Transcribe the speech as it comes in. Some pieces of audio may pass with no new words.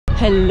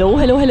Hello,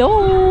 hello, hello!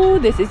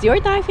 This is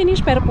your Thai-Finnish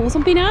pero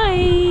pusong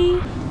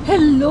Pinay!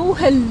 Hello,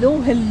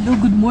 hello, hello!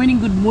 Good morning,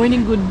 good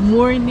morning, good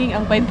morning!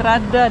 Ang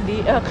paentrada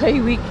di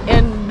kay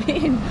weekend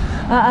din.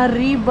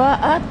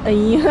 Aariba at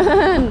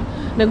ayan!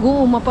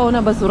 Nag-uumapaw na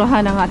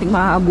basurahan ang ating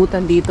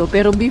maaabutan dito.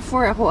 Pero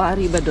before ako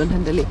aariba doon,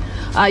 handali.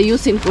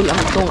 Ayusin ko lang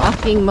itong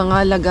aking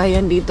mga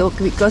lagayan dito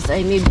because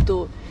I need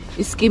to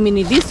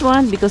skimini this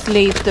one because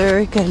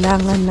later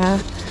kailangan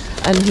na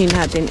anuhin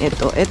natin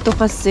ito. Ito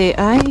kasi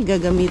ay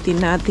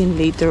gagamitin natin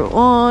later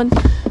on.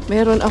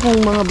 Meron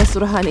akong mga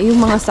basurahan. Yung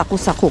mga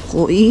sako-sako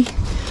ko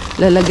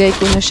lalagay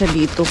ko na siya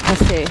dito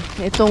kasi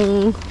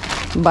itong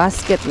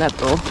basket na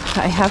to,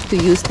 I have to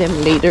use them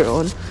later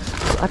on.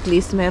 So at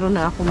least meron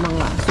na akong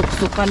mga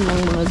suksukan ng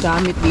mga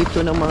gamit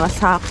dito, ng mga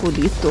sako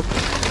dito.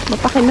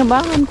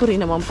 Mapakinabangan ko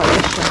rin naman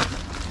pala siya.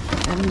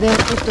 And then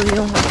ito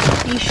yung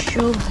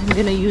tissue. I'm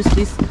gonna use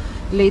this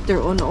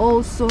later on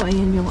also.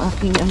 Ayan yung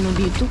aking ano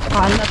dito,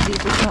 kalat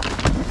dito sa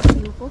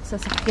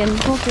sasakyan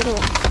ko, pero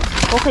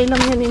okay lang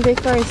yan, hindi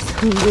guys.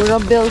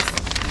 Durables,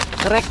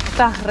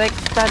 rekta,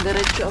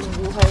 diretso ang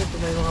buhay. Ito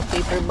may mga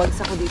paper bags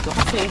ako dito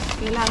kasi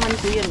kailangan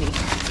ko yan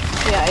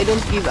kaya I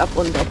don't give up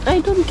on that. I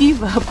don't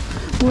give up.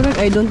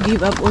 Murag I don't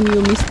give up on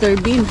you, Mr.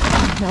 Bean.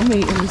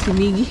 May si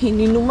Miggy,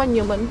 hininuman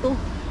niya man to.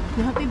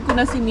 Nahatid ko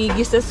na si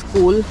Miggy sa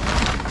school.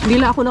 Hindi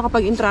lang ako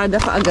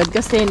nakapag-entrada kaagad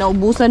kasi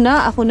naubusan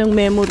na ako ng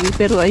memory.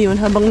 Pero ayun,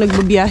 habang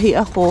nagbabiyahe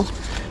ako,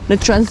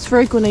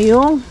 na-transfer ko na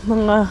yung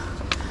mga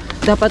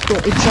dapat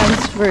kong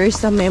i-transfer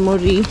sa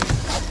memory.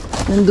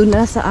 Nandun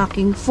na sa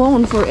aking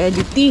phone for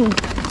editing.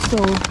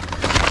 So,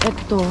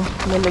 eto,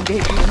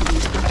 nalagay ko lang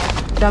dito.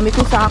 Dami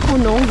ko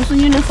sako, no? Gusto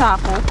nyo ng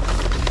sako?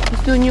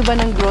 Gusto nyo ba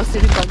ng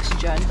grocery bags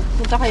dyan?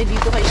 Punta kayo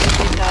dito kay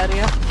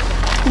Secretaria.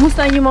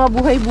 Kumusta yung mga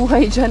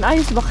buhay-buhay dyan?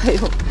 Ayos ba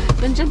kayo?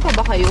 Nandyan pa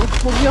ba kayo?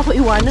 Huwag niyo ako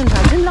iwanan ha.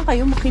 Diyan lang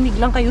kayo, makinig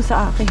lang kayo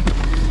sa akin.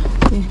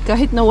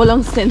 Kahit na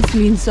walang sense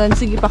minsan,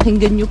 sige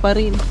pakinggan nyo pa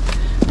rin.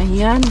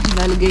 Ayan,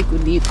 lalagay ko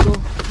dito.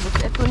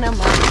 But eto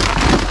naman,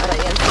 para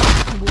yan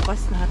sa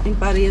bukas natin,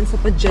 para yan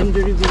sa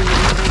pa-gender reveal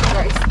ng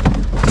guys.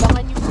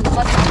 Abangan nyo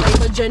bukas, may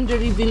pa-gender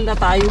reveal na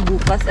tayo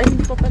bukas. Ay,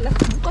 hindi pa pala.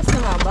 Bukas na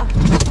nga ba?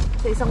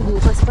 Sa isang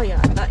bukas pa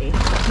yata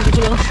Hindi ko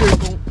lang sure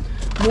kung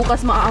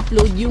bukas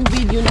ma-upload yung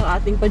video ng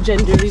ating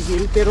pa-gender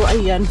reveal. Pero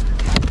ayan,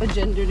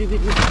 pa-gender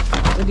reveal.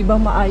 O diba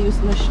maayos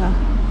na siya.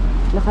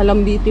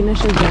 Nakalambitin na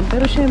siya dyan.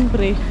 Pero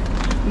syempre,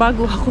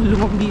 bago ako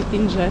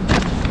lumabitin dyan,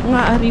 mga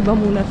Aariba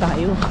muna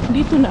tayo.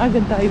 Dito na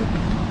agad tayo.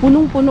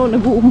 Punong-puno,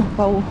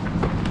 nag-uumapaw.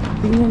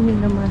 Tingnan nyo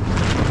naman.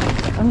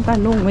 Ang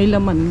tanong, may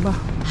laman ba?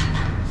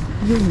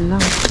 Yun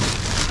lang.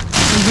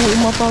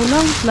 Nag-uumapaw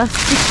ng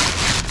plastic.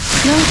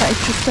 Nang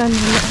ka-etchusan.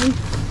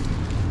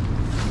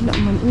 Wala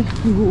man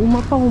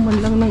nag-uumapaw man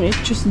lang ng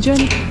etchus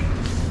dyan.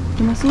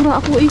 Masura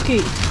ako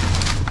kay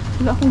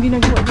wala akong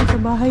ginagawa dito sa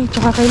bahay.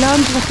 Tsaka kailangan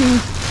ko kasing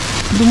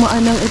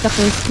dumaan ng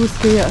etakeskus.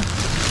 Kaya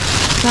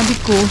sabi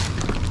ko,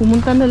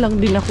 pumunta na lang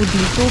din ako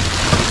dito.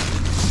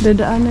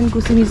 Dadaanan ko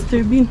si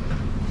Mr. Bean.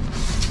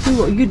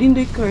 So, good in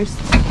the cars.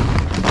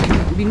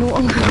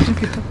 Binuang ko.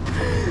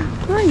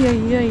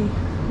 Ay.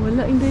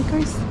 Wala in the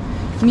cars.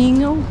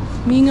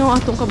 Mingaw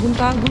atong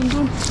kabuntagon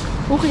dun.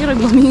 Okay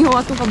rag mamingaw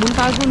atong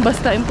kabuntagon.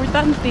 Basta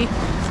importante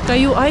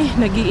kayo ay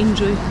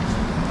nag-i-enjoy.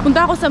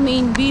 Punta ako sa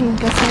main bin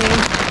kasi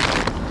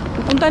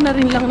pupunta na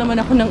rin lang naman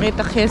ako ng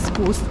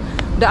etakeskus.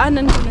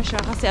 Daanan ko na siya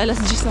kasi alas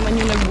 10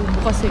 naman yung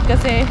nagbubukas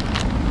kasi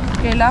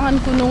kailangan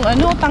ko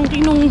nung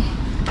tangki nung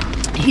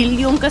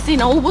helium kasi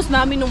naubos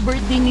namin nung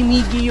birthday ni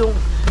Miggy yung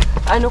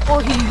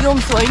helium,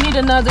 so I need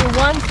another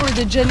one for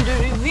the gender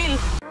reveal.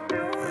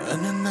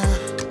 Ano na,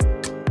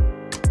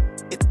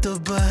 ito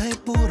ba'y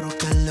puro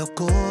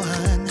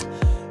kalokohan?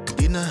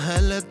 Di na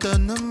halata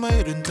na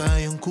mayroon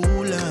tayong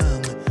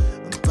kulang.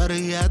 Para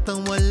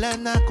yatang wala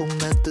na akong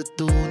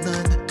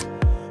natutunan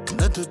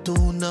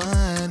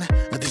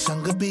at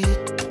isang gabi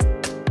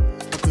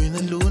ako'y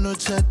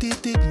nalunod sa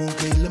titig mo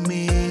kay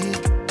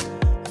lamig.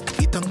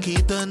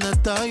 Kitang-kita na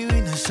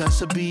tayo'y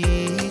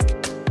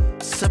nasasabik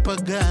sa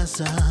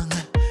pag-asang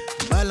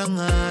balang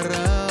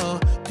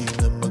araw di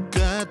na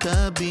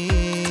magkatabi.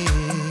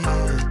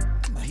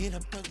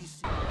 Mahirap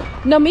pag-isip.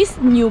 Na-miss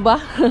nyo ba?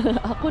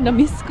 Ako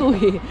na-miss ko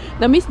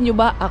Na-miss nyo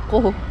ba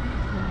ako?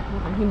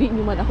 Hindi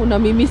nyo man ako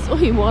namimiss.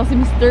 Mukha si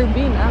Mr.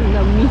 Bean ang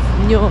na-miss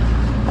nyo.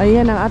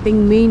 Ayan ang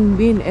ating main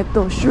bin.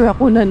 Eto, sure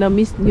ako na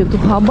na-miss nyo to.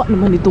 Haba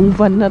naman itong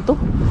van na to.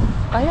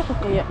 Kaya ko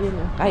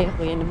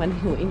yan naman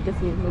hinuin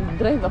kasi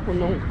mag-drive ako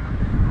nung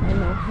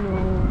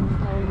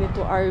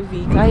nito RV.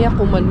 Kaya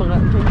ko man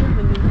mga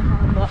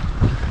haba.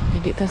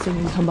 Hindi kasi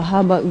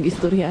haba-haba ang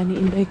istorya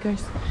ni Inday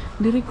Cars.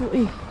 Diri ko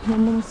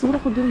masura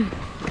ko diri.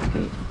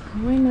 Okay.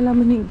 May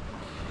nalaman ni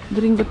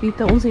diring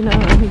gapita. Unsay na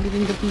ang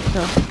diring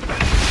gapita.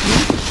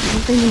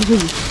 Hintay mo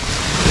diri.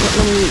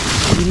 Wala may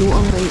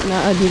binuang ray na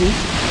adiri.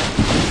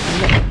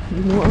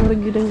 Binuang ray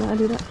gyud na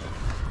adira.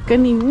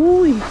 Kani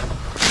uy.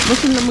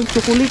 Basta na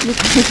mag-chocolate lit.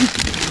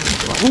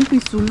 Akong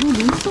pisulo.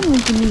 Gusto mo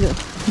piniga.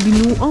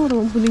 Binuang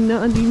ray puning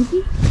na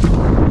adiri.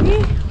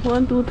 1,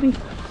 2, 3.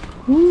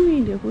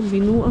 Uy, di ako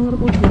binuang ray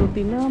ko. Pero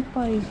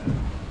tinapay.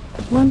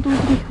 1, 2,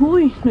 3.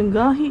 Huy,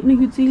 nanggahi na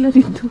yun sila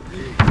dito.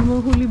 Yung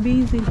mga huli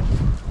basil.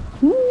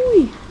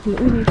 Huy,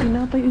 uy, may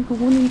pinapay. Uy,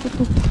 kukunin ko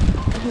to.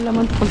 Kasi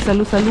laman to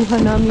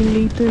pagsalu-saluhan namin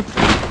later.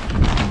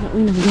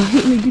 Uy, nanggahi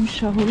na yun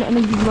siya. Wala na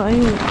yun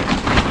maayo.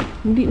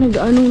 Hindi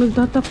nag-anong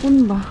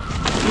nagtatapon ba?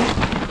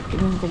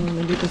 Tignan ko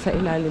muna dito sa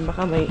ilalim.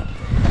 Baka may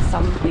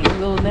something.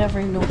 We'll never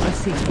know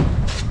kasi.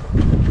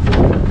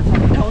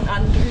 Down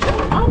under.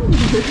 Down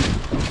under.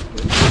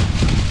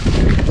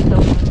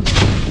 Down under.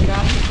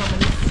 Grabe pa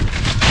man.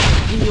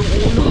 Yung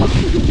ulo.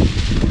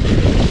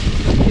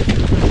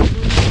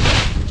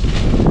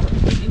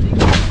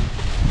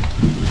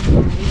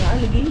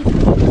 Inaalagay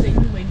sa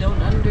inyo may down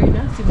under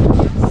na si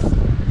Buntis.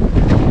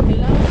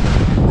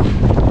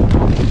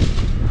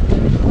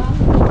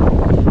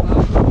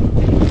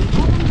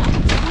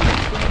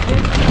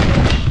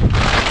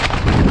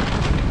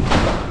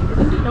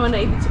 Hindi naman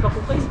naibig si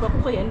Pakukay. Si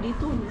Pakukay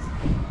andito.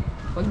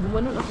 Pag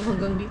gumanon ako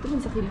hanggang dito man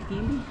sa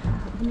kilikili.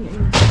 Ano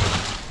yun?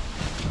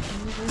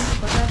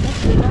 Patatas,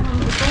 kailangan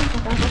dito.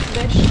 Patatas,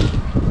 besh.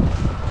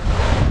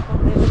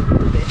 Pagmeron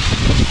dito, besh.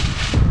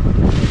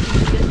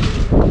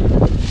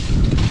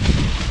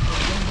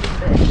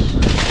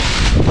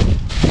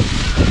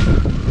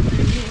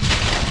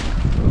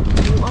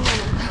 Binuang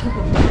ano.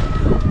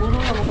 Puro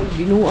naman ko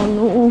binuang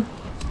noo.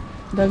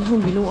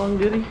 Daghang binuang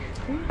diri.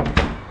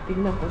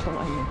 Tingnan ko itong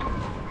ano.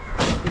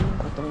 Tingnan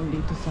ko itong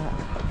dito sa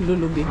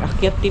Lulubi.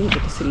 Akyatin ko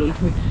ito si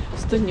Lulubi.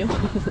 Gusto nyo?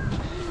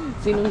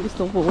 Sinong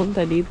gustong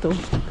pumunta dito?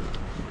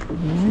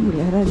 Ayan,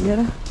 diara.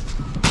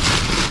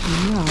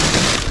 Ayan.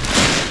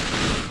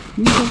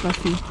 Dito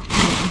kasi.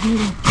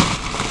 Ayan.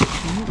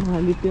 Mga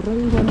literal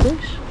yan,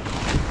 besh.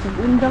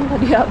 Nag-undang ka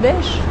diya,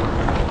 besh.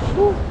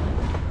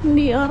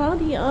 Diara.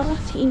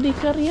 Si Inday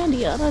Karya,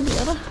 diara.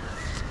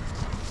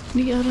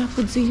 Diara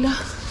po sila.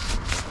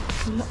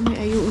 Wala may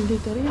ayo Inday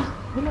Karya.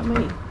 Wala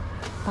may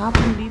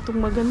tapon ditong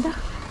maganda.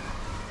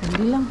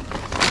 Hindi lang.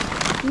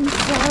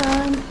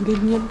 Minsan,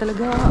 ganyan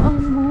talaga ang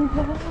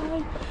buhay.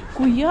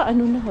 Kuya,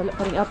 ano na? Wala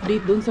pa rin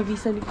update doon sa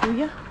visa ni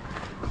Kuya.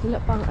 Wala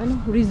pang ano,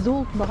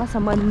 result. Baka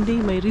sa Monday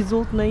may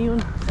result na yun.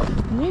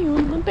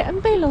 Ngayon,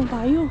 antay-antay lang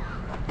tayo.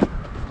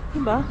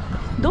 Diba?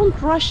 Don't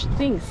rush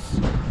things.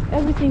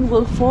 Everything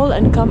will fall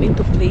and come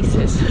into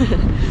places.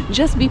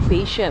 Just be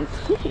patient.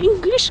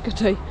 English ka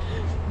tayo.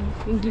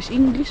 English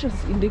as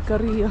Inday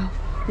Karya.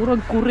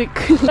 Murag kurik.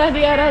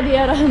 Diara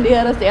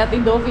si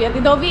Ate Dovi. Ate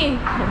Dovi!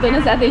 Ito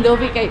na si Ate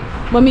Dovi kay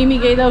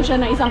mamimigay daw siya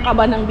ng isang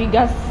kaba ng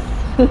bigas.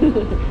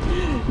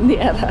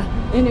 Diara.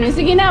 Anyway,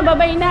 sige na,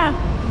 bye-bye na.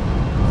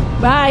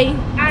 Bye.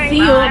 See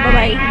you.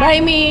 Bye-bye.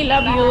 Bye, me.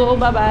 Love you.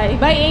 Bye-bye.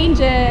 Bye,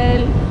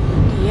 Angel.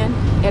 Ayan.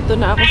 Eto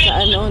na ako sa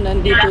ano.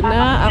 Nandito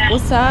na ako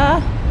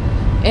sa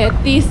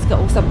Etis.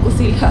 Kausap ko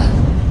sila.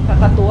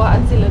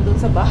 Kakatuwaan sila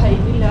dun sa bahay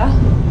nila.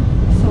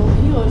 So,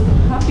 yun.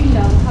 Happy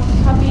lang.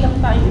 Happy lang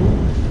tayo.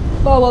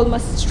 Bawal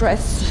mas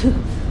stress.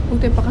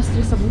 Kung tayo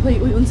paka-stress sa buhay,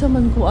 uy, unsa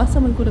man ko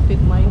dapit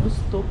may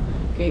gusto.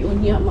 Kay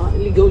unya,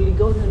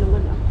 ligaw-ligaw na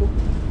naman ako.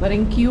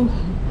 Maring Q,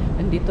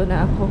 andito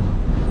na ako.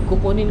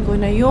 Kukunin ko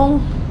na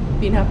yung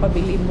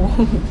pinapabili mo.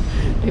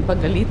 Ay,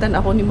 pagalitan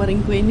ako ni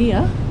Maring Queenie,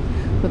 ah.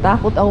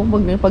 Natakot ako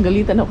pag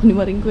pagalitan ako ni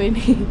Maring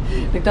Queenie.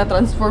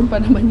 Nagtatransform pa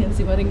naman yan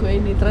si Maring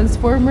Queenie.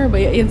 Transformer ba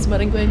yan si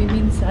Maring Queenie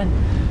minsan?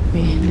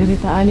 May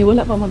diritaan ni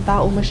wala pa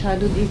magtao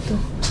masyado dito.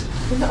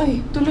 Wala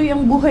ay, tuloy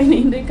ang buhay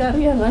ni Inday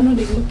Karya. Ano,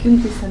 di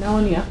mag-cute sa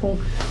naon ni akong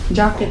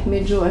jacket.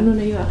 Medyo, ano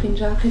na yung aking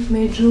jacket,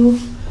 medyo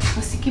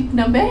masikip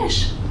na,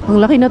 besh. Ang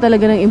laki na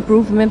talaga ng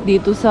improvement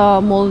dito sa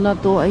mall na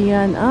to.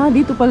 Ayan,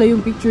 dito pala yung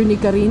picture ni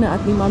Karina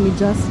at ni Mami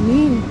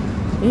Jasmine.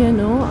 Ayan,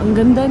 oh, ang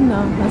ganda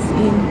na. As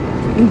in,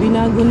 yung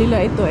binago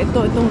nila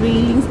itong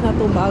railings na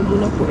to, bago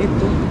na po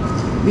ito.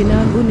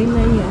 Binago nila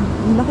yan.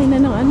 Ang laki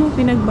na ng ano,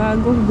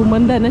 pinagbago.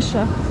 Gumanda na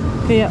siya.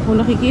 Kaya kung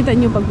nakikita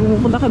nyo, pag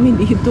pumupunta kami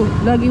dito,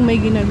 laging may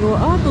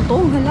ginagawa.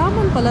 Totoong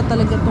halaman pala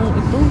talaga tong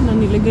ito na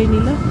nilagay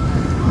nila.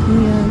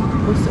 Ayan.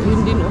 So,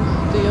 yun din, oh.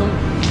 Ito yung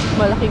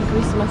malaking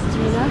Christmas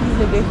tree na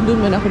nilagay. Doon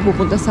man ako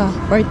pupunta sa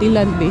party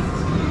land, eh.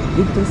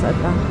 Dito sa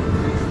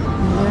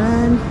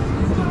Ayan.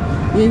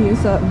 Yan yung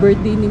sa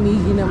birthday ni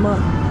Miggy na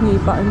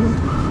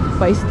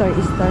pa-star.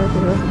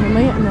 Pero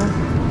mamaya na,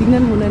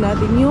 tingnan muna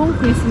natin yung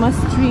Christmas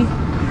tree.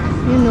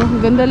 Yun, no?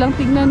 Ganda lang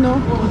tignan, no?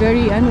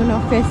 Very,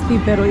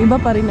 festive. Pero iba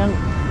pa rin ang,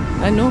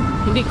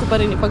 hindi ko pa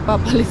rin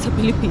ipagpapalit sa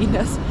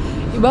Pilipinas.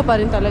 Iba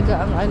pa rin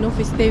talaga ang,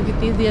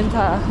 festivity diyan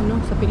sa,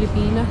 sa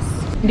Pilipinas.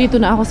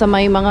 Dito na ako sa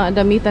may mga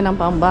damitan ng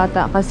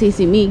pambata. Kasi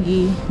si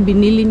Miggy,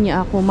 binili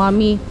niya ako,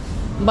 Mommy,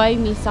 buy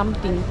me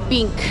something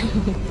pink.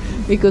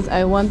 Because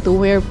I want to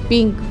wear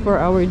pink for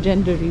our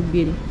gender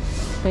reveal.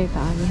 Kaya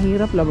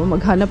hirap lang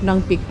maghanap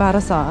ng pink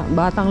para sa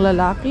batang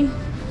lalaki.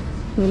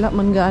 Wala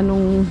man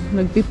ganong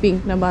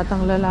nagpipink na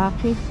batang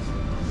lalaki.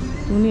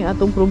 Ngunit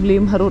atong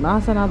problema haron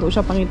asa nato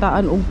siya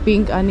pangitaan og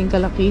pink aning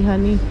kalakihan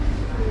ni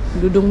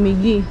Dudong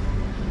Miggy.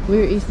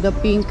 Where is the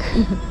pink?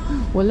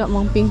 Wala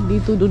mang pink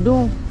dito,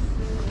 Dudong.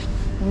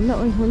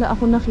 Wala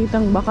ako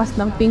nakitang bakas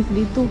ng pink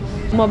dito.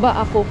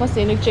 Umaba ako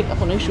kasi nag-check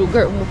ako ng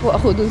sugar. Umupo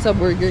ako dun sa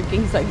Burger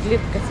King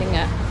saglit kasi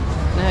nga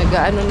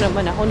Nag-ano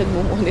naman ako,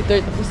 nagmo-monitor.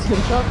 Tapos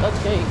yung shoutout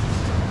kay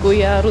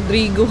Kuya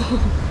Rodrigo.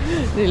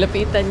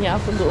 Nilapitan niya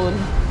ako doon.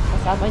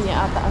 Kasama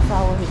niya ata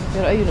asawa niya.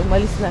 Pero ayun,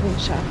 umalis na rin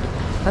siya.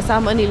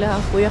 Kasama nila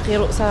Kuya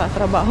Kiro sa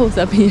trabaho.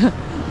 Sabi niya,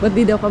 ba't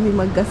di daw kami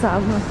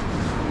magkasama?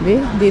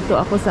 Dito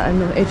ako sa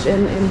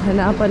H&M.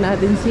 Hanapan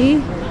natin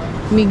si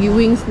Miggy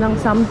Wings ng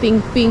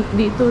something pink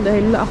dito.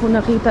 Dahil ako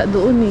nakita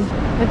doon eh.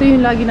 Ito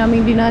yung lagi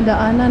naming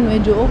dinadaanan.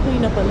 Medyo okay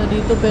na pala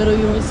dito. Pero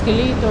yung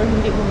escalator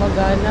hindi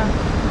gumagana.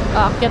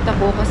 Aakyat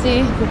ako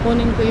kasi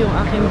kukunin ko yung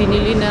aking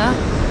binili na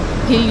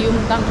helium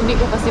tank. Hindi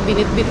ko kasi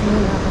binitbit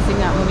muna kasi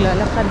nga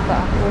maglalakad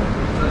pa ako.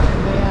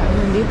 Kaya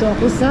nandito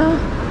ako sa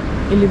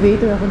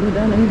elevator. Ako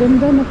dadaan. Ang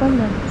ganda na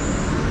pala.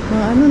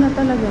 Ano na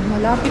talaga.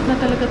 Malapit na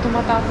talaga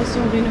tumatapos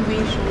yung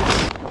renovation.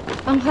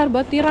 Ang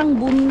harbatirang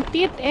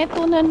buntit.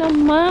 Eto na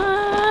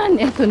naman.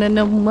 Eto na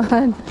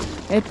naman.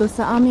 Eto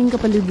sa aming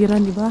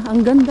kapaligiran, di ba?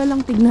 Ang ganda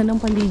lang tignan ng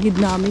paligid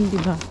namin, di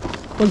ba?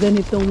 Pag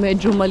ganitong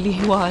medyo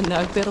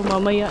maliwanag. Pero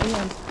mamaya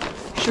yan.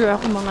 Sure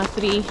ako mga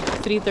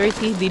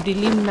 3:30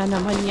 didilim na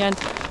naman yan.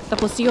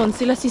 Tapos yun,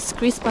 sila si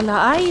Chris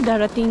pala ay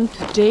darating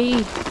today.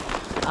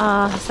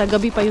 Sa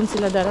gabi pa yun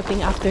sila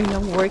darating after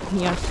ng work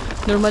niya.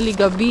 Normally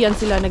gabi yan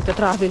sila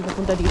nagta-travel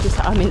papunta dito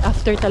sa amin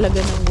after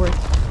talaga ng work.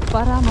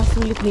 Para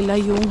masulit nila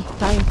yung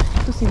time.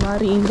 Ito si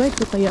Mari, invite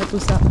ko kaya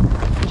ito sa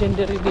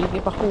gender reveal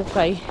ni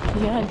Pakukay.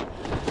 Yan.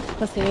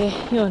 Kasi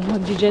yun,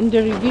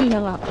 mag-gender reveal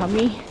na nga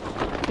kami.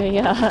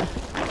 Kaya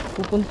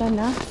pupunta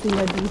na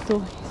sila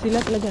dito.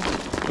 Sila talaga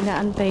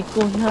inaantay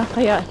ko na,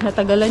 kaya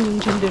natagalan yung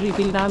gender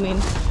reveal namin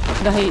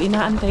dahil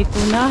inaantay ko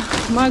na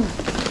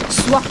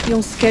mag-swap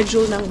yung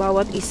schedule ng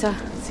bawat isa.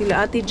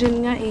 Sila Ate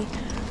Jen nga eh,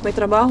 may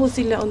trabaho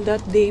sila on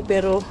that day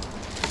pero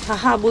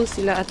hahabol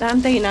sila at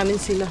aantayin namin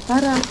sila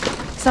para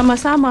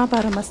sama-sama,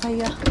 para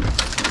masaya.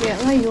 Kaya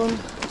ngayon,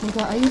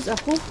 mag-aayos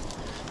ako.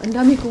 Ang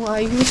dami kong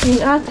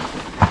ayusin at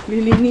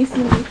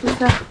lilinisin dito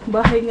sa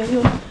bahay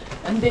ngayon.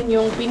 And then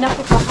yung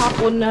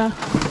pinakakahapon na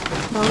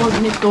tawag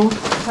nito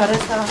para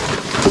sa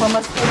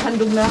pamasko,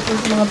 handog na ako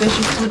sa mga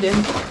beshi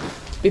student.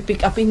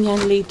 Pipick upin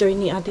yan later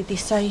ni Ate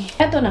Tisay.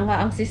 Ito na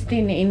nga ang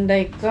sistine ni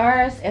Inday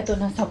Cars. Ito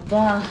na sa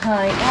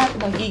bahay. At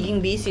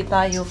magiging busy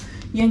tayo.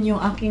 Yan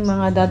yung aking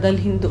mga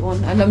dadalhin doon.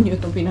 Alam nyo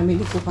itong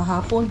pinamili ko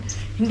kahapon.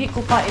 Hindi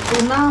ko pa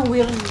ito na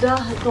wirda.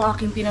 Ito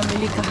aking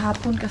pinamili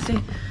kahapon kasi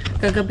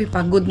kagabi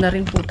pagod na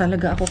rin po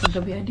talaga ako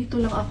kagabi.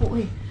 Dito lang ako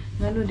eh.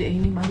 Ngano di ay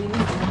ni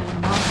malinis na ng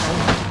bahay.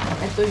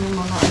 Ito yung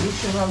mga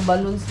additional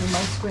balloons ni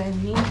Mars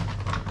Quenny.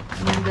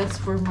 And that's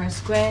for Mars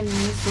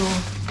Quenny. So,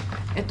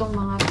 itong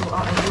mga to,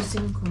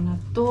 aayusin ko na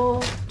to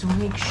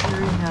make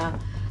sure na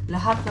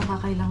lahat ng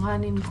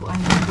kakailanganin ko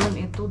ay nandun.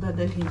 Ito,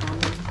 dadalhin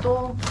namin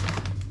ito.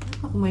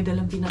 Ako may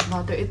dalang peanut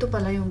butter. Ito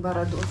pala yung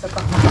bara doon sa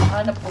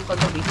pagmakahanap ko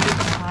kagabi. Hindi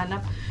ko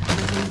mahanap.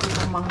 Dalhin ko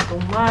itong mga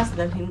tomas.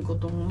 Dalhin ko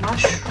itong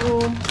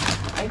mushroom.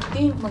 I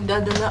think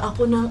magdadala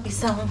ako ng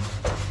isang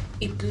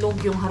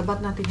itlog. Yung harbat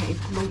natin na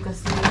itlog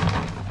kasi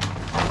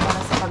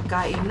para sa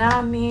pagkain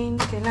namin.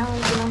 Kailangan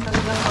ko lang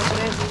talagang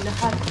mag-ready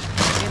lahat.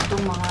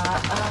 Itong mga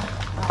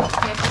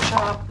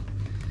ketchup.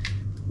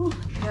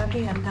 Grabe,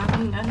 ang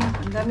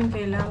daming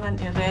kailangan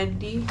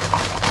i-ready.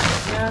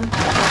 Yan,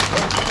 tapos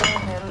ito,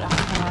 meron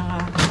ako mga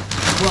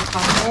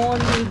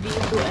guacamole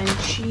dito and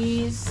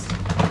cheese.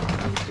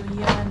 Dito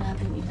yan,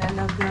 natin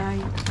ilalagay.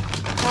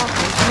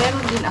 Tapos,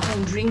 meron din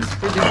akong drinks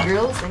for the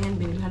girls.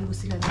 Ayan, binilhan ko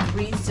sila ng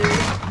freezer.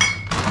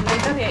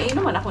 Later,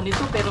 inuman ako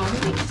nito, pero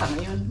hindi sa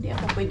ngayon. Hindi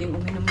ako pwedeng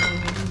uminom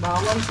ng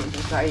bawal.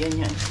 Hindi kaya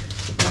niyan.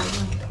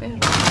 Pero,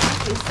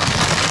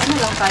 ano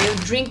lang tayo,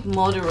 drink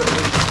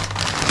moderately.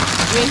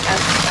 Drink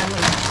at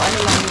ano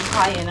lang yung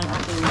kaya ng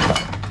ating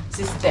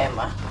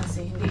sistema.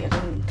 Kasi hindi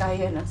rin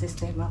kaya ng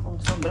sistema kung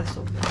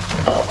sobra-sobra.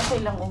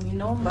 Okay lang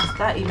uminom,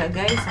 basta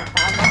ilagay sa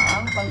tama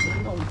ang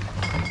pag-inom.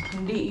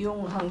 Hindi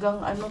yung hanggang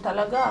ano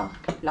talaga,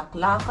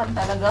 laklakan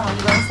talaga,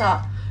 hanggang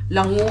sa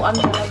languan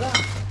talaga.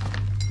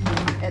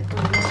 Ito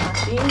yung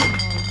ating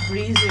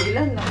freezer.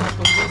 Ilan lang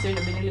itong freezer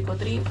na binili ko?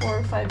 3,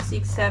 4, 5,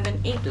 6, 7,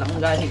 8 lang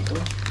ganito.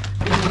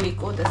 Binili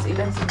ko, tas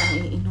ilan silang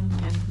iinom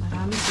yan.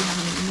 Marami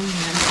silang iinom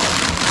yan.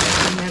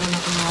 Meron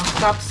ako mga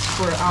cups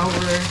for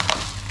our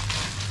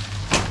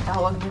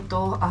tawag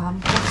nito,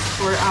 cups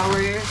for our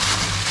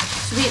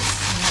sweets.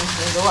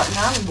 Gagawa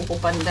ng buko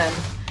pandan.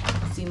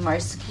 Si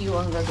Mars Q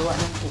ang gagawa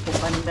ng buko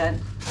pandan.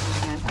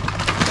 Ayan.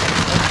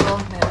 Ito,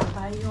 meron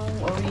tayong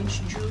orange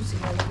juice.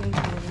 Ilalagay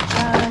ko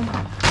dyan.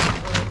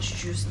 Orange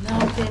juice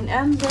natin.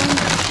 And then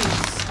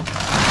chips.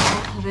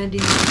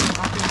 Ready yung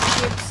ating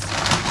chips.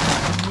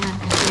 Ayan.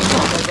 Ito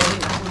yung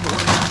gagawin ako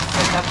doon na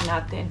setup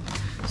natin.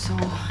 So,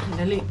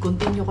 dali,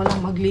 continue ko lang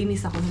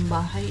maglinis ako ng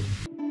bahay.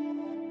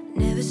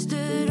 Never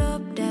stood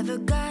up, never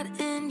got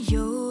in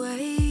your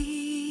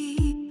way.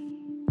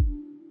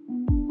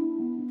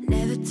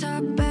 Never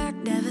talked back,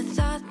 never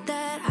thought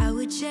that I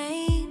would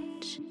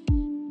change.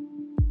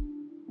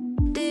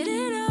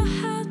 Didn't know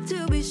how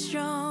to be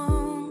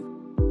strong.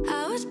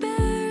 I was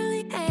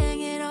barely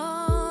hanging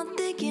on,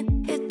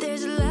 thinking if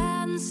there's a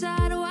light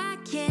inside, why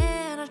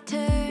can't I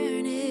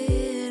turn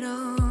it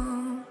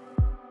on?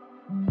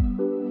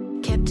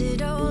 Kept it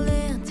all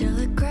in,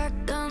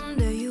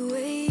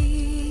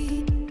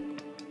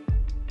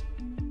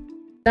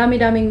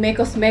 Dami-daming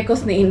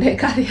mekos-mekos na inday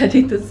karya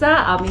dito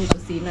sa aming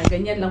kusina.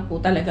 Ganyan lang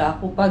po talaga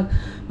ako pag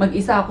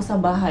mag-isa ako sa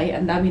bahay.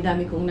 Ang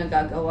dami-dami kong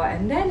nagagawa.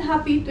 And then,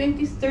 happy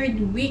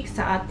 23rd week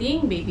sa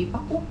ating baby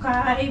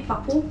pakukay,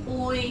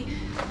 pakukoy.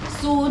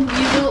 Soon,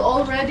 you will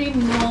already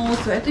know.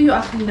 So, ito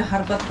yung aking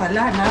naharbat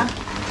pala na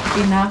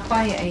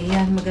pinapay.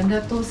 Ayan,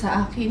 maganda to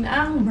sa akin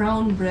ang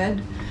brown bread.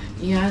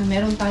 Ayan,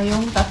 meron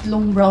tayong 3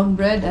 brown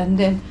bread.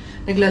 And then,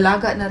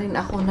 naglalaga na rin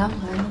ako ng,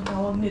 anong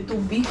tawag nito,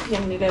 beef.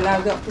 Yung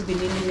nilalaga ko,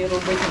 binili ni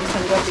Robert ng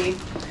isang gabi.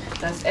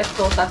 Tapos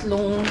eto,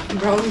 3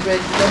 brown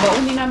bread.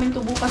 Babaunin namin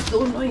to bukas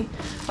doon, oy.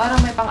 Para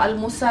may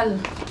pang-almusal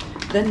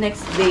the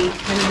next day.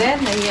 And then,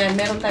 ayan,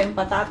 meron tayong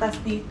patatas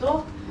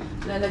dito.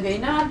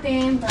 Lalagay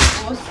natin.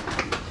 Tapos,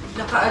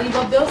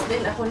 naka-Aaribahin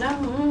din ako ng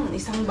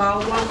isang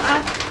bawang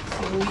at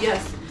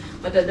sibuyas.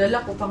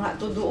 Madadala ko pa nga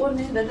to doon,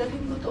 eh.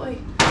 Dadalhin ko to, ay.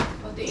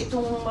 Pati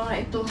itong mga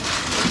ito,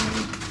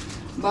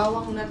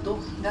 bawang na to.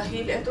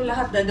 Dahil ito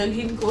lahat,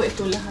 dadalhin ko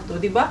ito lahat.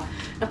 O, diba?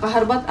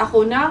 Nakaharbat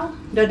ako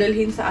ng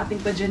dadalhin sa ating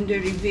pa-gender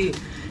reveal.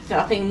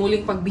 Sa aking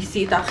muling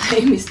pagbisita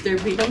kay Mr.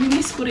 Bean.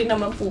 Namimiss ko rin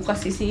naman po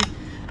kasi si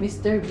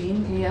Mr.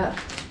 Bean. Kaya,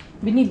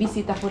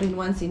 binibisita ko rin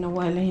once in a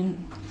while. Ayun.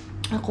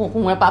 Ako,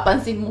 kung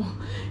mapapansin mo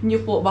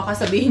nyo po, baka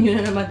sabihin nyo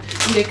na naman,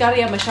 hindi,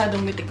 Karya,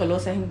 masyadong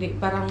metikulosa. Hindi,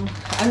 parang,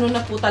 ano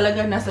na po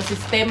talaga, nasa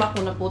sistema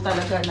ko na po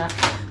talaga na,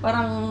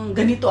 parang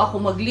ganito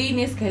ako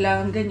maglinis,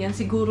 kailangan ganyan.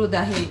 Siguro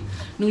dahil,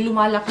 nung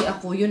lumalaki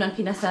ako, yun ang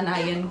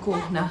kinasanayan ko,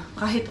 na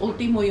kahit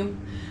ultimo yung,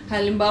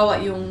 halimbawa,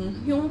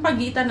 yung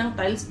pagitan ng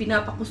tiles,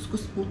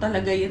 pinapakuskus po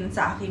talaga yan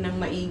sa akin ng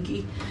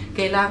maigi.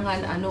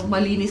 Kailangan,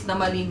 malinis na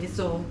malinis.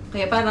 So,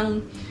 kaya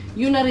parang,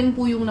 yun na rin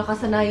po yung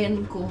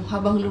nakasanayan ko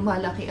habang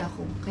lumalaki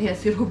ako. Kaya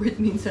si Robert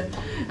minsan,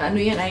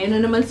 ayan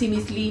na naman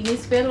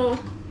sinislinis. Pero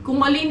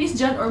kung malinis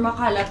dyan or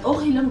makalat,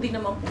 okay lang din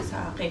naman po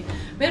sa akin.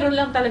 Meron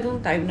lang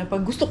talagang time na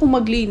pag gusto kong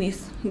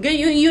maglinis,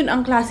 yun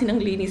ang klase ng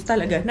linis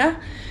talaga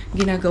na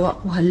ginagawa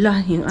ko.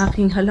 Hala, yung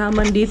aking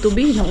halaman dito,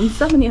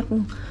 naunsa man niya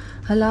akong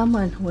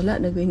halaman.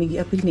 Wala,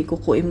 nag-inigiapin ni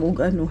Kuko Imog,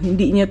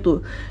 hindi niya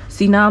to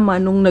sinama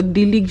nung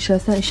nagdilig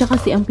siya. Siya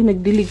kasi ang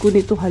pinagdilig ko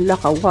nito, hala,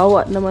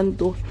 kawawa naman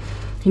to.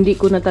 Hindi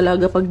ko na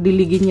talaga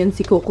pagdiligin yan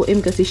si Coco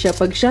M kasi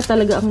pag siya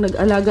talaga ang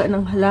nag-alaga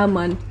ng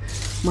halaman,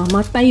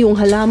 mamatay yung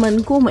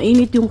halaman ko,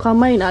 mainit yung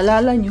kamay.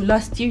 Naalala nyo,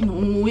 last year, nung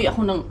umuwi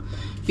ako ng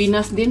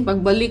Pinas din,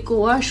 pagbalik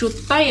ko,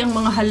 shootay ang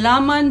mga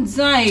halaman,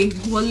 zay.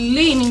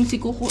 Wali ning si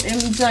Coco M,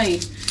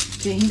 zay.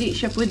 Kaya hindi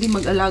siya pwede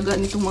mag-alaga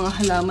nitong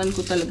mga halaman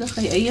ko talaga.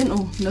 Kaya ayan,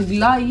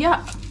 naglaya.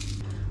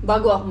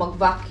 Bago ako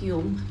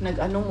mag-vacuum,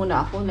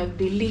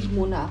 nagdilig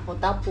muna ako.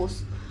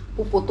 Tapos,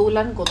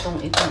 puputulan ko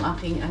itong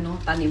aking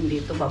tanim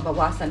dito.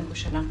 Babawasan ko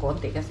siya ng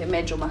konti kasi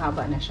medyo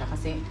mahaba na siya.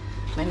 Kasi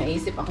may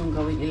naisip akong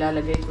gawin.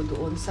 Ilalagay ko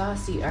doon sa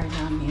CR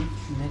namin.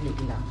 Dali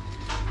lang.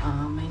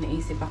 May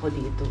naisip ako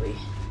dito eh.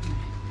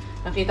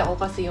 Nakita ko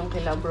kasi yung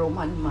kila Bro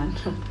Man.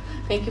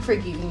 Thank you for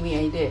giving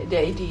me the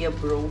idea,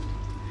 bro.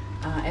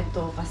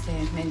 Ito kasi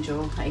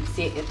medyo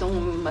maiksi.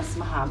 Itong mas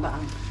mahaba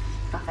ang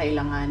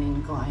kakailanganin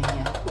ko.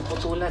 Ayan.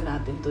 Puputulan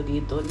natin to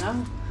dito ng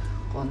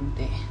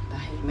konti.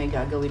 Dahil may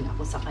gagawin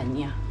ako sa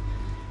kanya.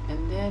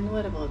 And then,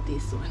 what about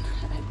this one?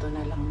 Ito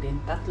na lang din.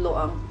 3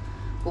 ang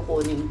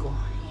kukunin ko.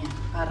 Ayan.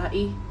 Para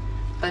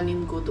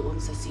i-tanim ko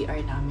doon sa CR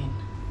namin.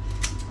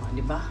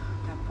 Diba?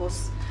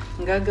 Tapos,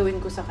 ang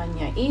gagawin ko sa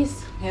kanya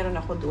is, meron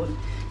ako doon.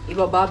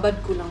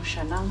 Ibababad ko lang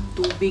siya ng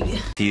tubig.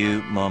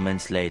 Few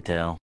moments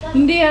later.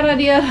 Hindi,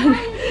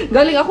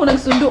 galing ako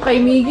nagsundo kay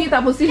Miggy.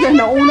 Tapos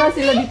nauna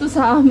sila dito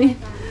sa amin.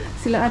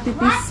 Sila Ate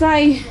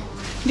Tisay.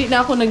 Hindi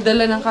na ako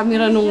nagdala ng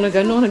camera nung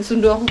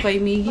nagsundo ako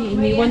kay Miggy.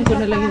 Iniwan ko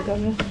na lang yung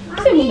camera.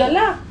 Kasi mo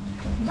dala.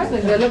 Tapos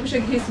nagdala ko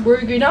siya his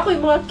burger. Na ako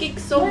yung mga cake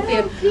sote.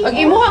 Ang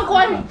imuhang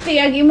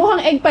ang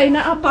imuhang egg pie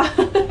na apa.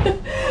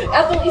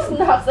 Atong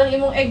snacks, ang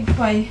imong egg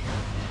pie.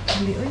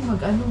 Hindi,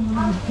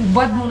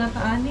 hubad mo na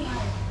taani.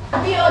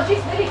 Hindi,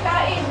 Jis, dali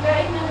kain.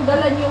 Kain ng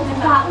dala niyo.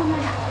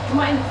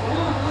 Kumain.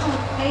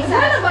 Isa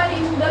na ba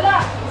ni mong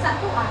dala? Isa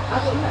to ah.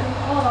 Ato na.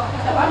 Oo.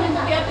 Ano yung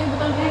kaya ito yung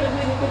butang dito?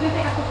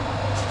 Pwede ako.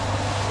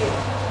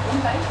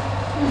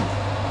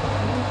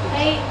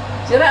 Ay,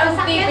 sira ang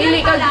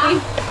pili ka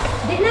gift.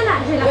 di na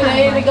sila Wala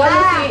yung regalo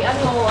si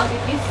Ate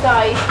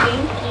Tisay.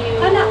 Thank you.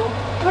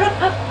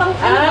 Pang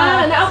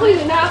na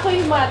ako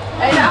yung mat.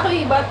 Ay, na ako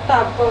yung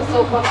bathtub.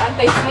 So, pang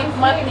anti-slip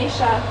mat ni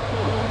siya.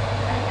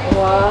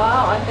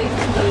 Wow,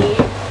 anti-slip.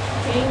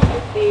 Thank you,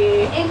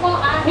 Te.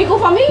 Hindi ko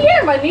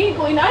familiar man eh.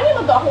 Kung inaani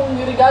mo to akong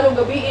regalo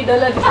gabi,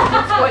 idala dito.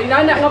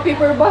 Inana nga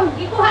paper bag.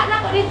 Ikuha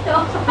na ko dito.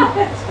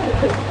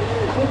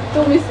 Ito,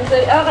 Mr.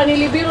 Say.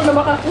 Kanilibiro na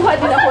makakuha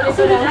din ako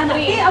nito ng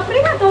free.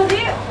 Free na to,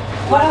 di.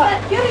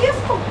 Curious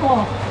ko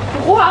po.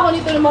 Kukuha ako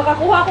nito,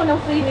 makakuha ako ng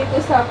free nito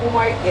sa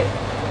market.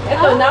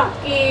 Ito,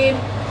 napkin.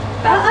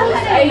 Tapos,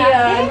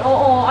 ayan.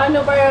 Oo,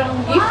 parang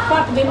gift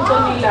pack din to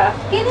nila.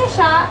 Kini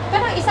siya,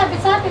 pero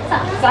isabit-sabit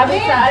sa Sabi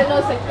sa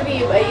sa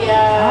crib,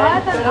 ayan.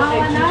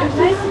 tanawa na.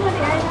 Nice mo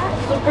di ay na.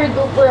 Super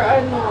duper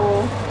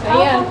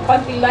Ayan,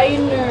 panty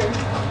liner.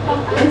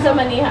 Yun sa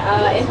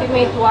maniha,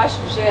 intimate wash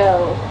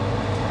gel.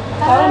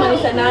 Para man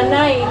sa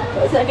nanay.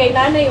 Sa kay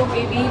nanay o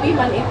kay baby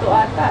man ito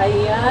ata.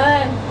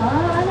 Ayan.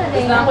 Ah, ano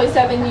Tapos na ako yung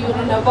 7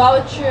 euro na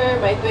voucher.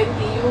 May 20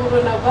 euro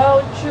na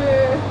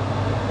voucher.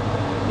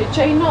 The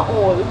China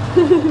all.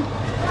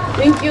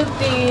 Thank you,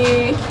 T.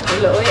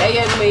 Hello,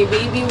 ayan, may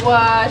baby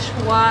wash,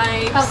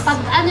 wipes. Pag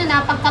ano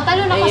na,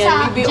 pagkabalo na ko Ayan, sa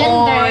baby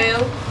gender, oil.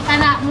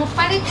 kana mo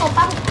palit ko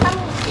pang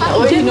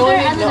Oy, gender,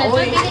 hinulit ano na, na,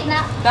 oy. dili na.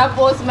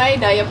 Tapos may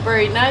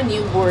diaper na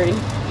newborn.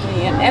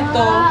 Ayan,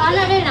 eto. Ano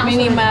rin ang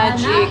Mini sulat,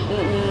 magic.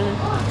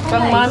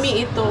 Pang Nice. mami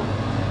ito.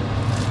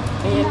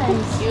 Ayan,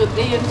 cute.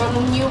 Ayan, pang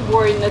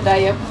newborn na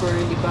diaper,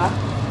 di ba?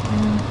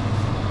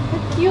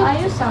 Cute.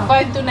 Ayos ah.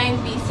 5 to 9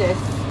 pieces.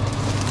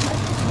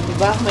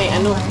 Diba? May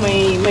ano,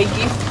 may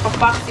gift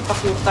papak si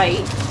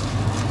Pakutay.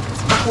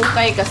 Si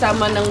Pakutay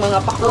kasama ng mga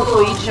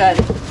pakutoy dyan.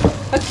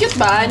 Ang cute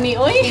ba, Ani?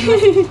 Oy!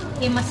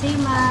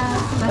 Himasimas,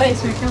 Ay.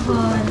 basi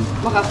surkabon.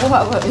 Makakuha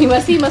ba?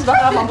 Himasimas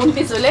baka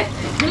mabuntis ulit.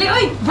 Dili,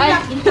 oy!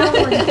 Bulak,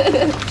 intawon.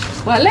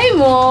 Malay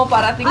mo,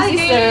 parating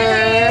si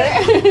Sir.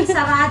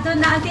 Sarado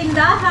na ang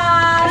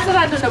tindahan.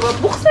 Sarado na ba?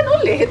 Buksan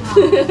ulit.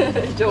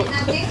 Joke.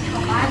 Natin,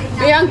 kumalit na.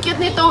 Kaya ang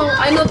cute nitong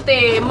ano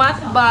te, mat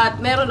bat.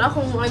 Meron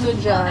akong ano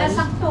dyan.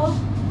 Sakto,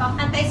 pang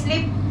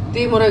anti-slip.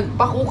 Te, murag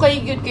pakukay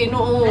yun kay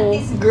noo.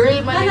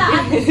 Girl man ito.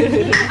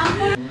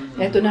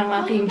 Ito na ang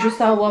aking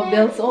Jusawa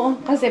bells. Oo,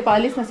 kasi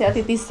paalis na si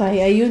Ate Tisay.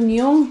 Ayun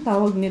yung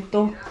tawag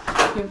nito.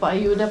 Yung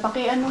paayuda.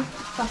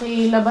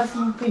 Pakilabas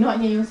mo. Kinuha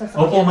niya yung sasakyan.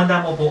 Opo,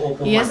 madam.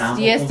 Opo, Yes, madam.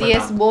 yes, Opo,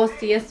 yes, madam. boss.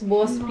 Yes,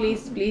 boss.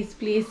 Please, please,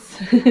 please.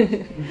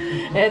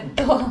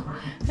 Eto.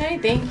 Ay,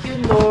 thank you,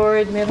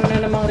 Lord. Meron na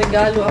namang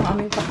regalo ang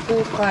aming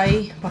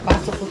pakukay.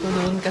 Papasok ko to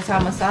doon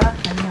kasama sa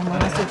kanyang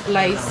mga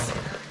supplies.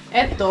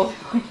 Eto.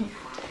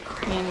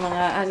 Yan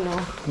mga ano.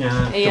 Yan,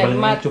 Ayan, tsubalan-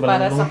 mat tsubalan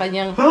para mo. sa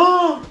kanyang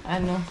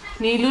ano.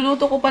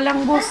 Niluluto ko pa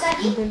lang, boss.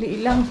 Dali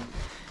lang.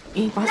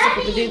 Ipasok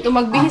ko dito.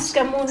 Magbihis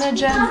ka muna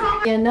dyan.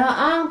 Yan na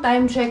ang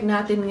time check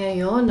natin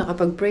ngayon.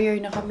 Nakapag-prayer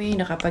na kami.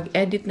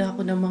 Nakapag-edit na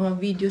ako ng mga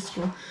videos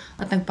ko.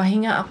 At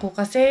nagpahinga ako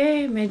kasi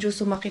medyo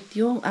sumakit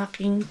yung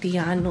aking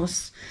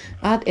tiyanos.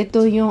 At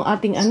ito yung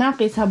ating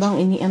anakis habang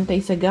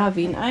iniantay sa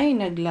Gavin ay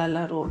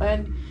naglalaro.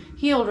 And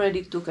he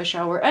already took a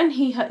shower. And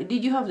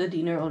did you have the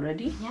dinner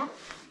already? Yeah.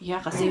 Yeah,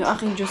 kasi yung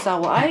aking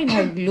Diyosawa ay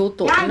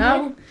nagluto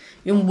ng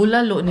yung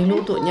bulalo,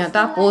 niluto niya.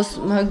 Tapos,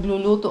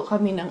 magluluto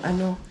kami ng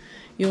ano,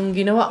 yung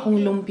ginawa kong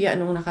lumpia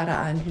nung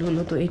nakaraan.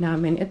 Lulutuin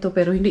namin ito,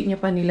 pero hindi niya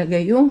pa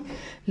nilagay yung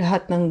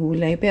lahat ng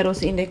gulay. Pero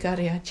si Inday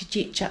Karya,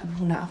 chichicha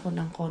muna ako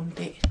ng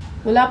konti.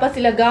 Wala pa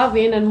sila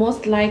Gavin, and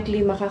most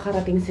likely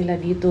makakarating sila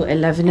dito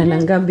 11 na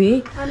ng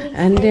gabi.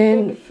 And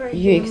then,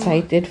 you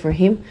excited for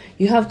him?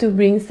 You have to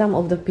bring some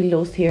of the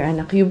pillows here,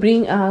 anak. You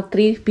bring 3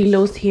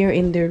 pillows here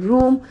in their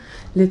room.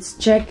 Let's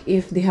check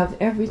if they have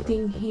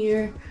everything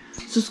here.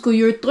 Susko,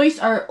 your toys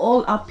are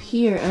all up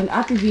here, and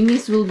Ate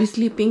Venice will be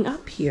sleeping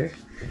up here.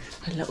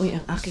 Hala, uy,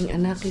 ang aking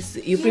anak is,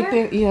 you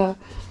prepare, yeah,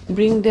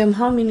 bring them,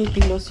 how many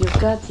pillows you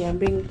got? Yeah,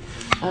 bring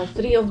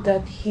 3 of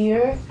that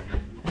here,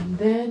 and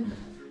then,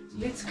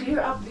 let's clear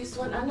up this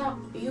one,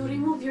 anak. You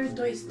remove your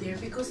toys there,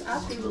 because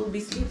Ate will be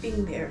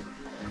sleeping there.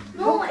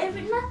 No,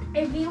 not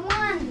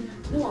everyone.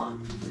 No,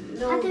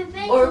 no, Ate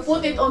Venice. or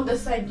put it on the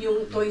side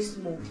yung toys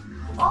mo.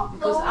 Oh,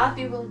 Because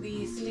Ate will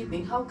be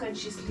sleeping. How can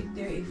she sleep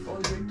there if all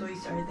your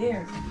toys are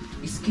there?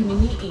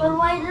 Iskiminiing. but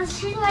why does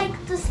she like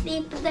to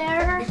sleep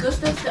there?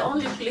 Because that's the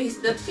only place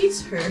that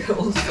fits her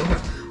also.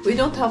 We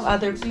don't have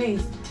other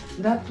place.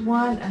 That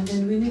one, and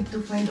then we need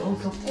to find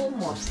also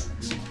kumos.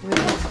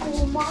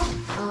 Kuma.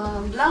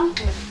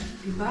 Blanket.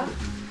 Diba?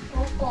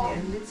 Okay.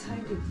 And let's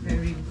hide it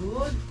very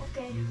good.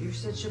 Okay. You're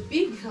such a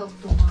big help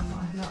to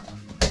Mama, anak.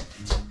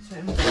 So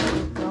I'm so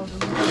proud of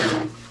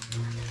you.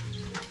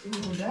 You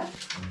know that?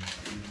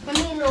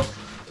 Mommy, look.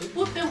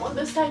 Put them on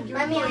the side, your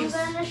Mommy, I'm toys.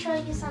 gonna show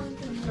you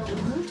something. Look.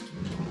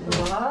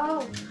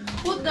 Wow.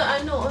 Put the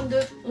ano on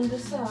the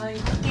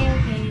side. Okay,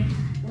 okay.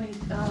 Wait,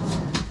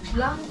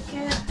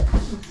 blanket.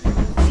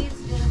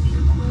 It's gonna be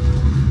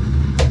cool.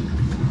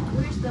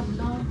 Where's the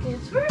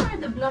blankets? Where are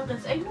the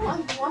blankets? I know I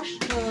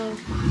washed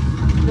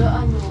the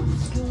ano,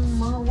 yung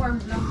mga warm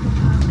blanket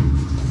natin.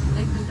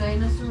 Like the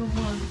dinosaur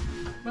one.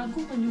 Bago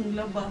pa yung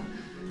laba.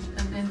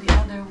 And then the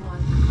other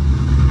one.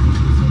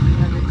 So the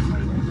other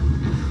side.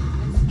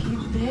 Let's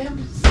give them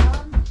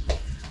some.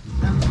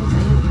 Tapos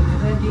ayun,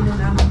 ready na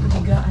namin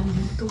panigaan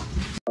dito.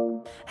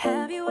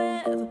 Have you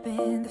ever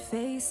been the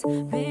face,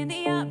 been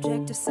the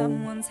object of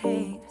someone's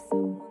hate?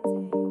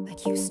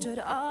 Like you stood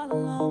all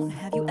alone.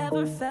 Have you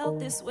ever felt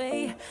this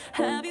way?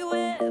 Have you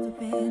ever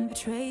been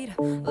betrayed,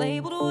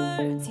 labeled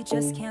words you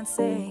just can't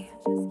say?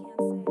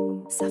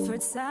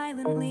 Suffered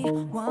silently,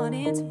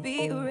 wanting to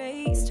be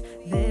erased.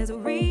 There's a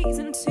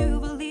reason to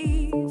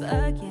believe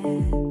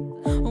again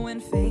when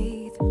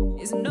faith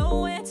is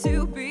nowhere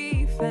to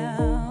be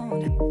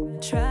found.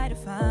 Try to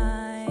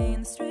find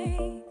the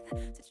strength.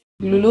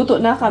 Luluto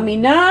na kami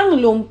ng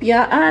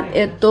lumpia at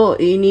ito,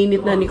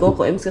 ininit na ni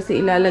Coco Ems kasi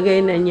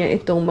ilalagay na niya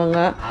itong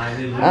mga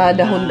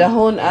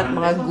dahon-dahon at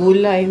mga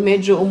gulay.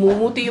 Medyo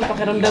umumuti yung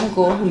pakiramdam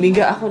ko.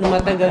 Humiga ako ng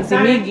matagal si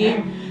Miggy.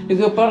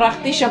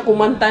 nagpa-practice siya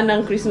kumanta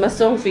ng Christmas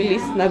song,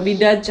 Feliz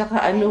Navidad,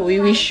 tsaka We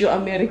Wish You a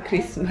Merry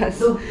Christmas.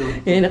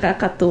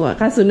 Nakakatuwa.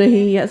 Kaso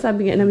nahihiya.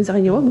 Sabi nga namin sa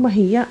kanya, wag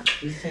mahiya.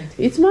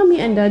 It's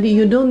mommy and daddy.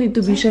 You don't need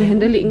to be shy.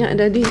 Handali nga,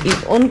 daddy.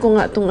 I-on ko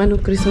nga tong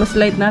Christmas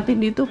light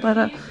natin dito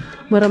para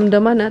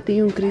maramdaman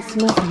natin yung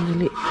Christmas.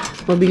 Handali.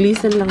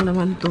 Mabilisan lang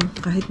naman to.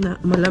 Kahit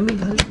na malamig.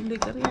 Hindi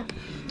ka rin.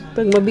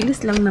 Pag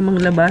mabilis lang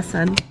namang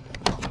labasan,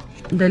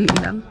 dali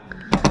lang.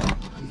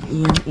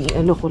 Yan,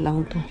 i-ano ko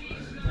lang to.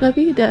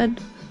 Navidad.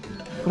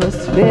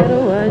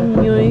 Prospero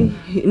anyoy.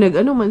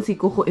 Nag-ano man si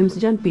Coco Ems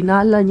dyan.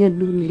 Pinala niya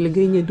dun.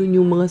 Nilagay niya dun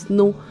yung mga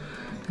snow.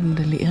 Ang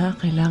dali ha.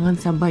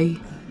 Kailangan sabay.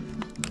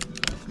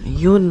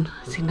 Ayun.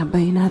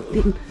 Sinabay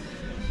natin.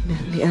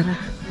 Dali ara.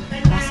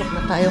 Pasok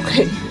na tayo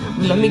kay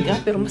malamig ha.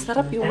 Pero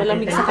masarap yung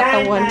malamig sa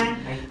katawan.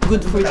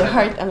 Good for the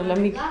heart ang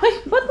lamig.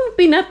 Ay, ba't mo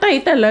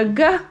pinatay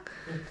talaga?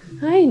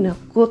 Ay,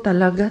 naku.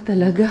 Talaga.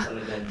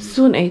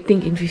 Soon, I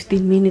think in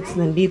 15 minutes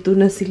nandito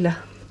na sila.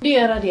 Di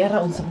ara,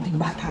 unsang ting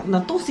bata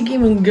na to. Sige,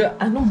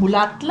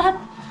 bulatlat.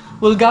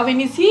 Well,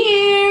 Gavin is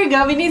here!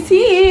 Gavin is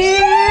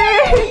here!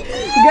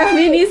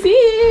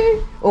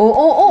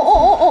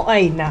 Oh.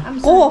 Ay,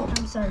 nako.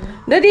 I'm sorry.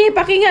 Daddy,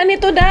 pakinga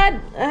nito, Dad.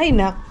 Ay,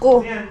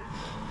 nako.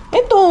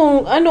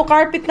 Itong,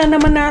 carpet na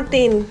naman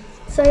natin.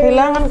 Sorry.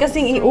 Kailangan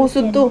kasing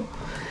iusod to.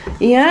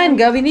 Yan,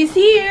 Gavin is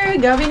here!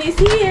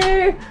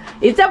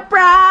 It's a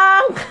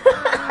prank!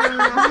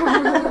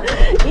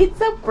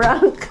 It's a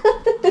prank!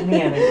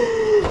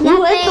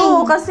 Yung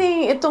ito,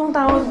 kasi itong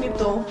tawag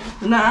nito,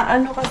 na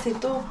kasi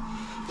to,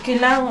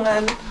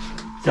 kailangan.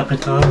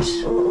 Sakit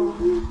arms. Oo,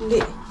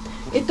 hindi.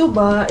 Ito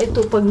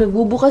pag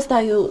nagbubukas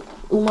tayo,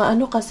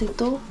 umaano kasi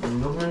to.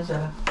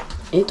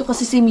 Ito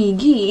kasi si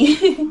Miggy.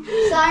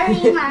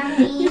 Sorry,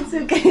 mommy. It's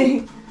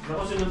okay.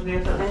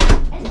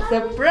 It's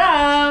a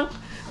prank!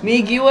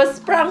 Miggy was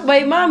pranked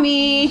by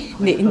mommy.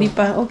 Hindi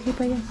pa. Okay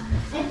pa yan.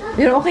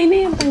 Pero okay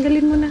na yan.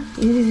 Tanggalin mo na.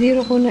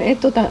 I-zero ko na.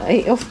 Ito,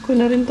 off ko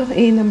na rin to.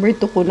 Number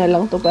 2 ko na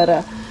lang to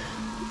para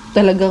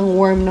talagang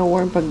warm na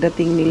warm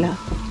pagdating nila.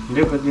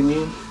 Hindi, pwede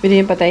niyo. Pwede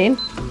yung patayin?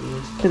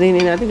 Patayin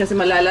natin kasi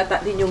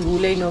malalata din yung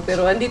gulay, no?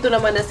 Pero andito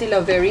naman na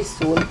sila very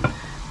soon.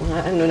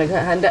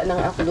 Naghahanda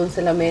na ako doon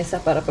sa lamesa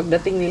para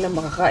pagdating nila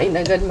makakain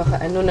agad,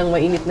 ng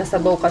mainit na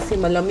sabaw kasi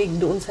malamig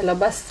doon sa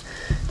labas.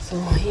 So,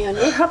 yan.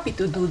 We're happy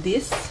to do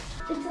this.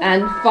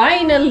 And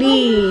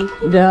finally,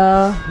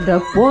 the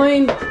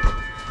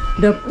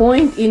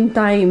point in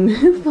time.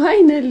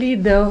 Finally,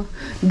 the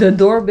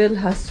doorbell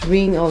has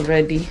ring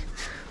already.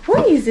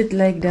 Why is it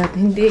like that?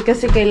 Hindi,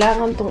 kasi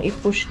kailangan tong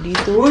i-push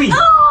dito. Uy!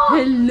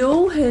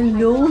 Hello.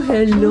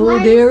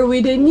 There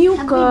with a new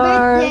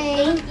car.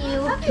 Thank you.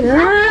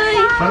 Hi!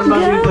 Parang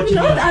bago yung kotse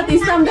Not niya. Ate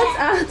Sam, that's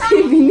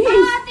Ate Vinis.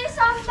 Ate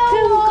Sam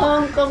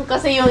daw. Come.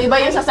 Kasi yung iba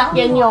yung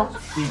sasakyan nyo.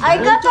 I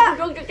got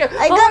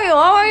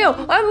How are you?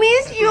 I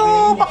miss you,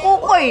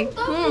 Pakukoy.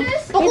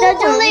 Tita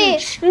Julie.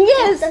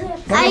 Yes.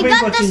 I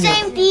got the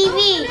same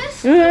TV.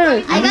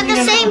 I got the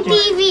same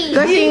TV.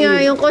 Kasi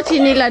nga yung kotse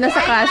nila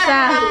nasa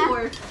kasa.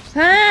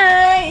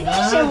 Hi!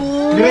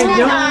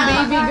 Diretso?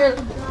 Baby girl.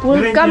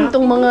 Welcome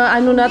tong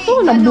mga na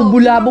to,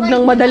 nagbubulabog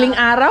ng madaling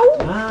araw.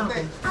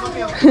 Okay.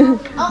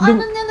 Ang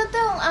nila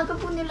to, ang aga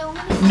po nila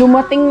umalis.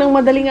 Dumating ng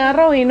madaling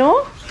araw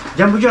no?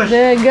 Jumbo Josh!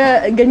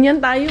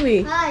 Ganyan tayo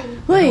Hi.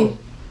 Hoy,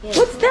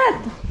 what's that?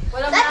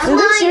 That's Oh,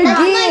 that's your mine.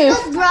 That's my gift.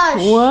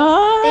 toothbrush.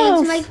 Wow!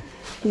 Thanks, my...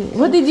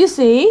 What did you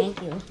say?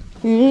 Thank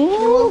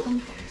you.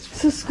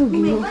 Sus ko,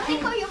 Gino. Ba't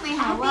ikaw yung may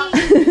hawak?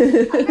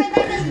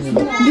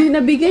 Hindi,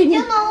 nabigay You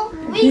niya. know,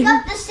 we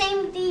got the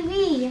same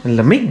TV. Ang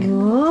lamig!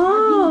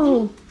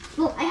 Wow!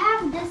 Well, I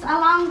have this a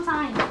long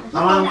time.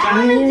 Alang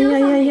time!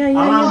 Ay.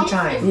 Alang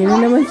time! Yan na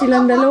naman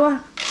silang dalawa.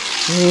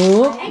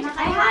 Oh, I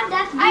had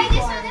that.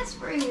 This one is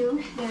for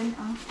you. Then,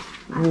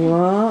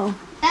 wow.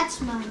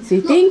 that's mine.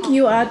 Say thank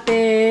you,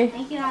 ate.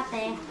 Thank you,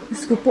 ate.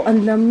 Diyos ko po,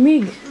 ang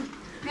lamig.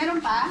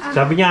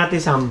 Sabi niya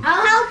Ate Sam. I'll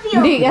help you.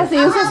 Hindi, kasi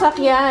yung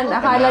sasakyan,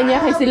 akala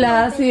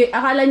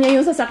niya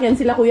yung sasakyan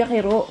sila Kuya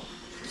Kero.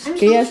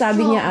 Kaya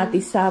sabi niya,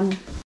 Ate Sam.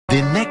 The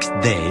next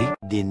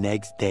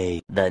day.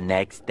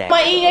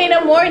 Maingay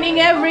na morning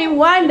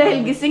everyone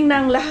dahil gising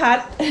na ang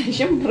lahat.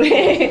 Siyempre,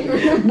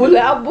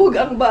 bulabog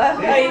ang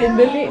bahay.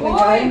 Andali,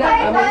 naghahanda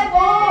kami.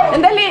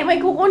 Andali, may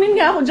kukunin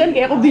nga ako dyan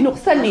kaya ako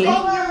binuksan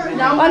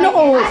Paano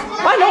ko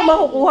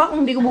makukuha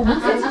kung hindi ko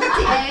bubuksan?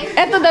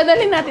 Eto,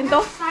 dadalhin natin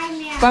to.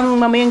 Pang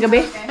mamayang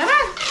gabi.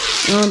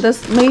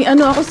 Tapos may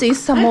ako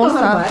sa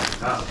samosa.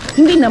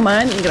 Hindi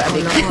naman,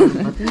 grabe.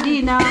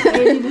 Hindi na.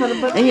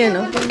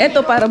 Ayan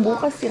Eto para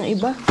bukas yung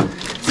iba.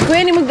 Si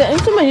Queenie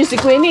si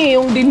Queenie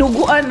yung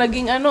dinuguan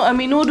naging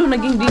aminudo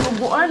naging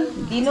dinuguan.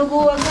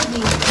 Dinuguan ka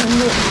din.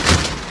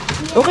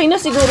 Okay na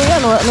siguro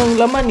yan anong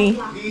laman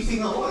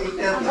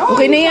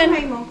Okay na yan.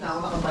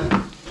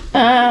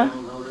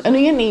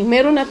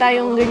 Meron na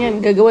tayong ganyan.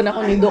 Gagawan ako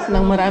ni Doc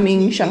ng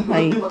maraming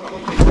Shanghai.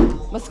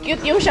 Mas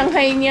cute yung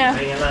Shanghai niya.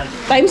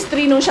 Times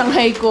 3 nung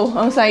Shanghai ko.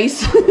 Ang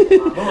size.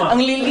 Ang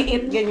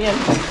liliit, ganyan.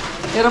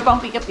 Pero pang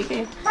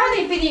pika-pika yun. Paano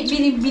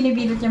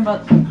binibilot niya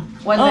ba?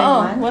 One by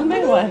one? One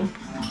by one.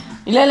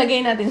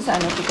 Ilalagay natin sa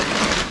pika-pika.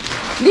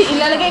 Di,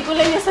 ilalagay ko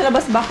lang niya sa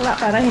labas bakla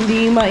para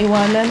hindi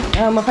maiwanan,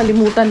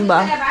 makalimutan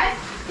ba? Sa labas?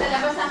 Sa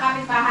labas ng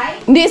kapitbahay?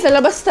 Hindi, sa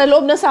labas, sa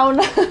loob ng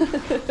sauna.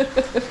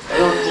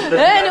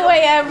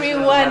 Anyway,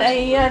 everyone,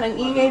 ayan, ang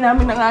ingay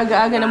namin ng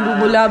aga-aga ng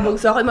bubulabog.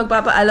 So, ako'y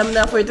magpapaalam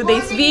na for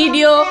today's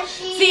video.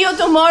 See you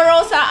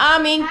tomorrow sa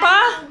aming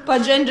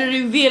pa-gender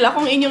reveal.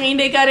 Akong inyong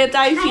Inday Kare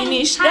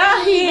Thai-Finnish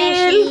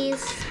dahil...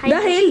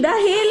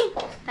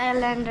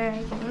 Thailander.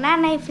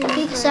 Nanay,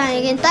 Philippines.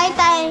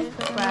 Tay-tay.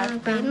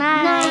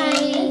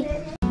 Nanay.